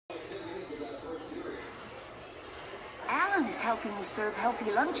Alan is helping me serve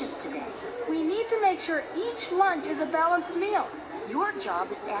healthy lunches today. We need to make sure each lunch is a balanced meal. Your job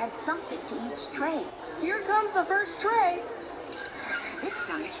is to add something to each tray. Here comes the first tray. This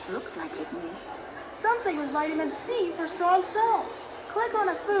lunch looks like it needs something with vitamin C for strong cells. Click on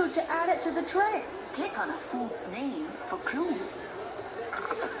a food to add it to the tray. Click on a food's name for clues.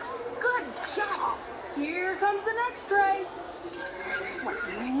 Good job! Here comes the next tray. What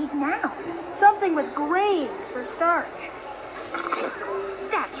do you need now? Something with grains for starch.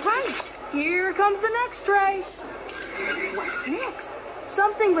 That's right! Here comes the next tray. What's next?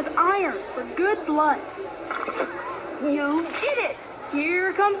 Something with iron for good blood. You did it!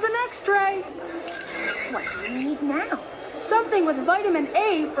 Here comes the next tray. What do you need now? Something with vitamin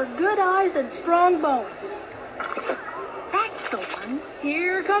A for good eyes and strong bones. That's the one.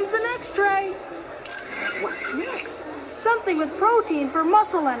 Here comes the next tray. What's next? Something with protein for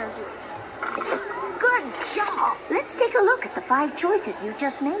muscle energy. Good job! Let's take a look at the 5 choices you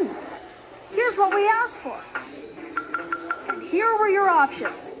just made. Here's what we asked for. And here were your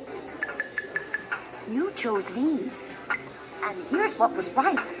options. You chose these. And here's what was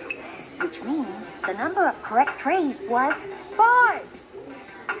right, which means the number of correct trays was 5.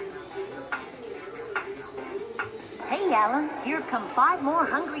 Hey, Alan, here come 5 more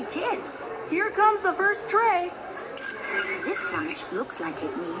hungry kids. Here comes the first tray. This lunch looks like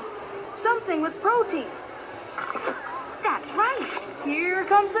it needs something with protein. That's right. Here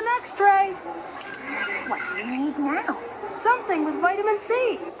comes the next tray. What do you need now? Something with vitamin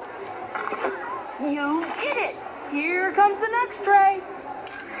C. You did it. Here comes the next tray.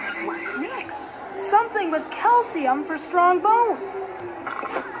 What's next? Something with calcium for strong bones.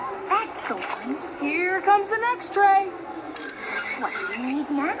 That's the one. Here comes the next tray. What do you need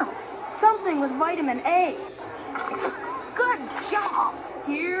now? Something with vitamin A. Good job.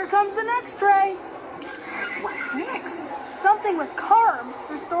 Here comes the next tray. What's next? Something with carbs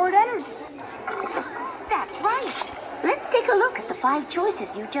for stored energy. That's right. Let's take a look at the 5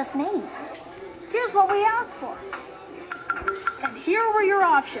 choices you just made. Here's what we asked for. And here were your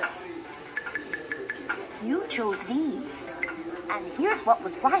options. You chose these. And here's what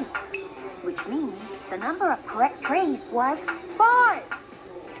was right, which means the number of correct trays was 5.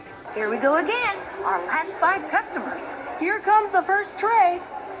 Here we go again. Our last 5 customers. Here comes the first tray.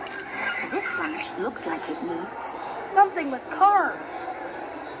 This lunch looks like it needs something with carbs.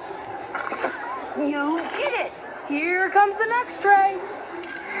 You did it. Here comes the next tray.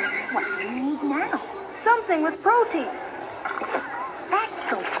 What do you need now? Something with protein. That's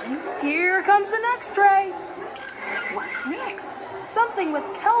the one. Here comes the next tray. What's next? Something with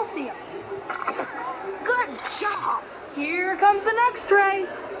calcium. Good job. Here comes the next tray.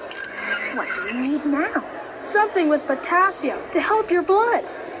 What do you need now? Something with potassium to help your blood.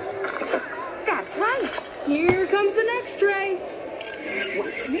 That's right. Here comes the next tray.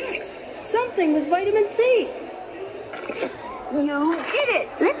 What's next? Something with vitamin C. You did it.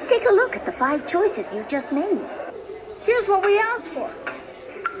 Let's take a look at the 5 choices you just made. Here's what we asked for.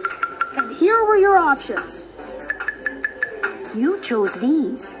 And here were your options. You chose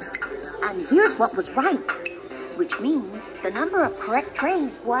these. And here's what was right, which means the number of correct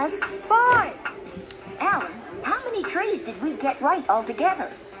trays was 5. Alan, how many trays did we get right altogether?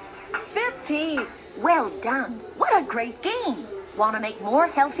 15. Well done. What a great game. Want to make more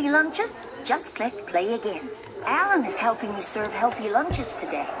healthy lunches? Just click play again. Alan is helping me serve healthy lunches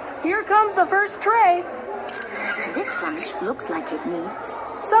today. Here comes the first tray. This lunch looks like it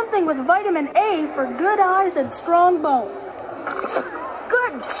needs something with vitamin A for good eyes and strong bones.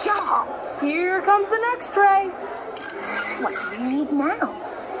 Good job. Here comes the next tray. What do you need now?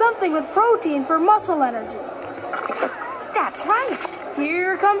 Something with protein for muscle energy. That's right.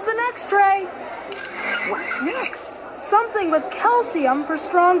 Here comes the next tray. What's next? Something with calcium for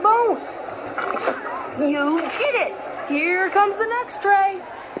strong bones. You did it. Here comes the next tray.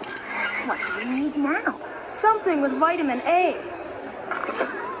 What do you need now? Something with vitamin A.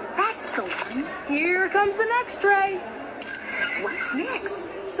 That's the one. Here comes the next tray. What's next?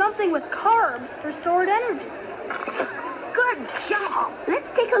 Something with carbs for stored energy. Good job.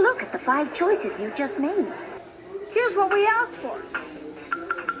 Let's take a look at the 5 choices you just made. Here's what we asked for.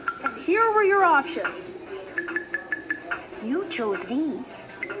 And here were your options. You chose these.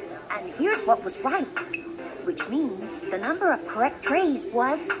 And here's what was right, which means the number of correct trays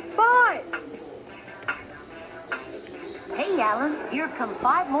was 5. Hey, Alan, here come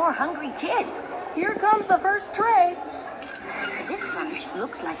 5 more hungry kids. Here comes the first tray. This lunch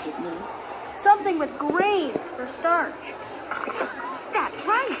looks like it needs something with grains for starch. That's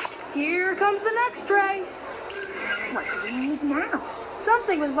right. Here comes the next tray. What do you need now?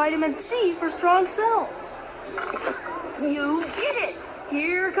 Something with vitamin C for strong cells. You did it!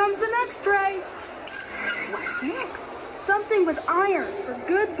 Here comes the next tray. What's next? Something with iron for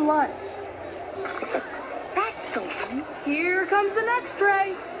good blood. That's the one. Here comes the next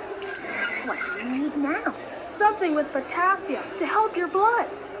tray. What do you need now? Something with potassium to help your blood.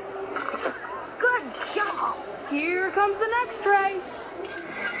 Good job! Here comes the next tray.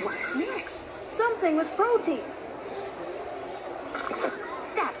 What's next? Something with protein.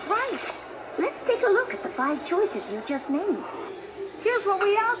 That's right. Let's take a look at the 5 choices you just made. Here's what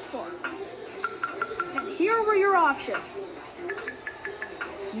we asked for. And here were your options.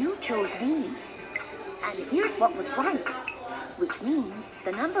 You chose these. And here's what was right, which means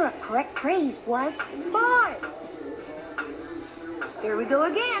the number of correct trays was 5. Here we go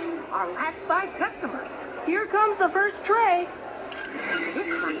again, our last 5 customers. Here comes the first tray.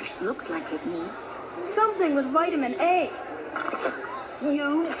 This lunch looks like it needs. Something with vitamin A.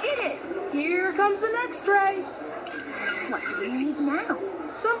 You did it! Here comes the next tray. What do we need now?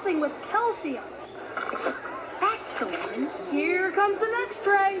 Something with calcium. That's the one. Here comes the next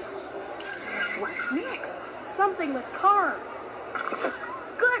tray. What's next? Something with carbs.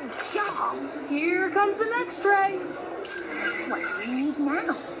 Good job! Here comes the next tray. What do we need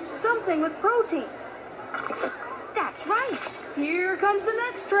now? Something with protein. That's right! Here comes the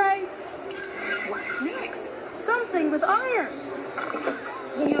next tray. What's next? Something with iron.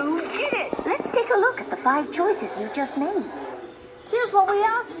 You did it! Let's take a look at the 5 choices you just made. Here's what we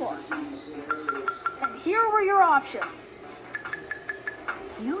asked for. And here were your options.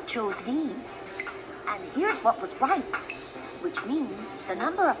 You chose these. And here's what was right, which means the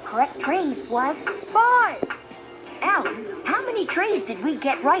number of correct trays was 5. Alan, how many trays did we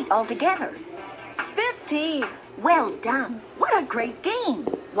get right altogether? 15. Well done. What a great game.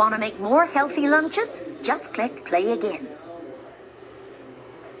 Want to make more healthy lunches? Just click play again.